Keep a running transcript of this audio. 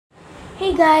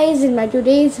Hey guys, in my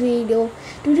today's video,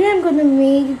 today I'm gonna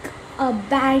make a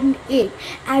band-aid.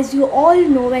 As you all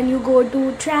know, when you go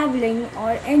to traveling or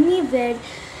anywhere,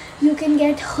 you can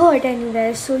get hurt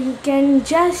anywhere. So you can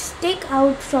just take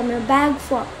out from your bag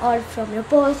or from your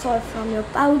purse or from your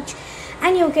pouch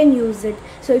and you can use it.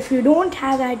 So if you don't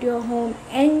have at your home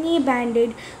any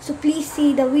band-aid, so please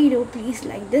see the video, please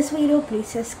like this video, please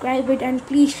subscribe it, and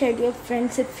please share to your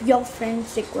friends if your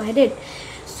friends require it.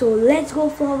 So let's go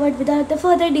forward without the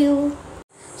further ado.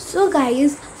 So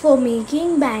guys, for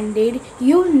making band-aid,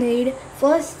 you need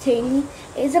first thing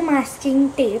is a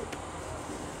masking tape.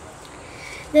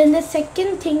 Then the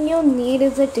second thing you need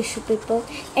is a tissue paper.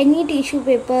 Any tissue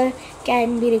paper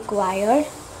can be required.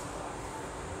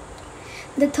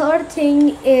 The third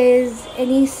thing is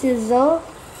any scissor.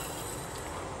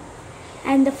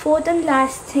 And the fourth and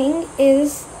last thing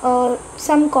is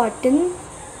some cotton.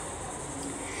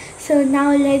 So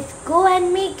now let's go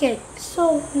and make it.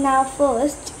 So now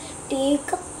first take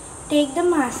the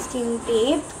masking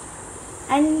tape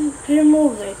and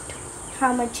remove it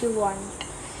how much you want.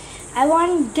 I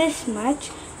want this much,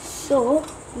 so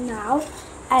now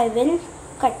I will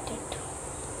cut it.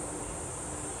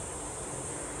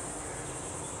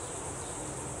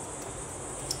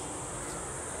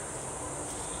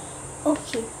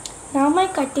 Okay, now my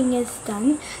cutting is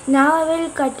done. Now I will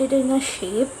cut it in a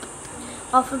shape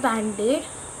of a band-aid.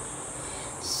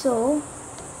 So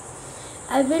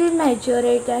I will measure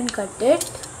it and cut it.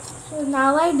 So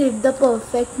now I did the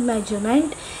perfect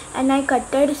measurement and I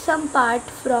cutted some part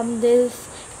from this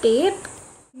tape.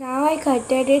 Now I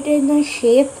cutted it in a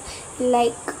shape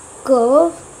like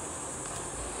curve.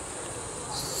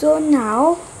 So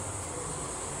now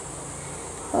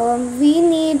we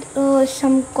need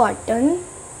some cotton.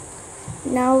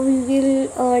 Now we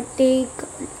will take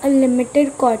a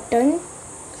limited cotton.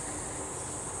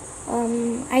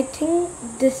 I think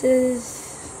this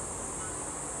is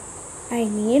I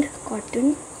need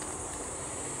cotton.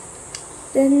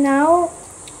 Then now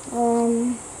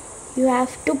you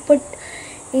have to put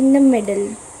in the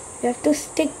middle. You have to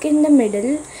stick in the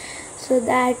middle so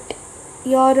that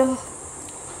your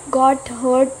got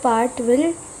hurt part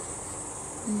will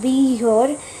be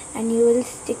here, and you will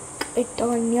stick it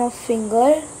on your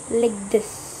finger like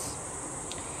this.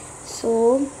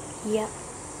 So yeah,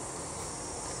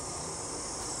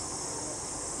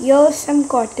 here's some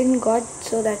cotton got,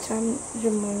 so that's why I'm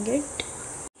removing it.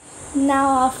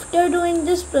 Now after doing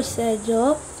this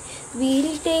procedure,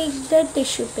 we'll take the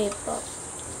tissue paper.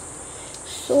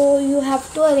 So you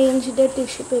have to arrange the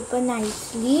tissue paper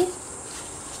nicely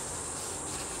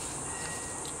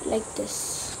like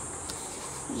this.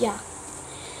 Yeah.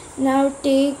 Now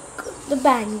take the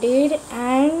band-aid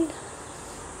and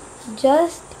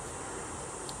just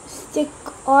stick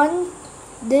on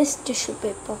this tissue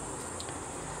paper.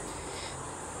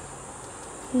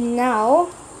 Now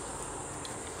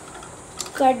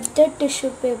cut the tissue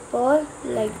paper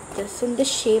like this in the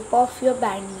shape of your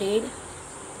band-aid.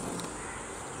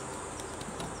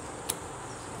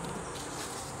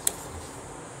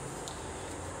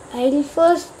 I'll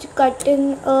first cut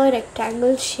in a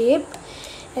rectangle shape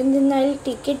and then I'll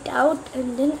take it out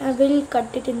and then I will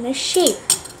cut it in a shape.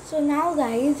 So now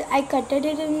guys, I cutted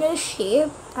it in a shape,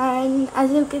 and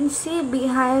as you can see,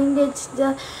 behind it's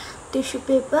the tissue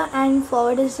paper and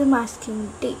forward is the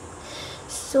masking tape.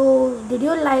 So did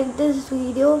you like this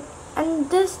video? And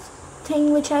this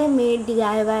thing which I made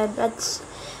DIY, that's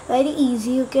very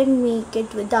easy. You can make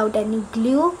it without any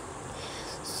glue.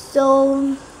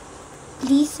 So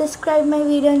please subscribe my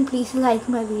video and please like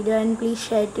my video and please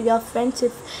share it to your friends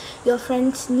if your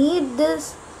friends need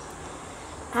this.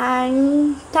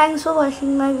 And thanks for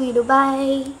watching my video.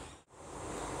 Bye.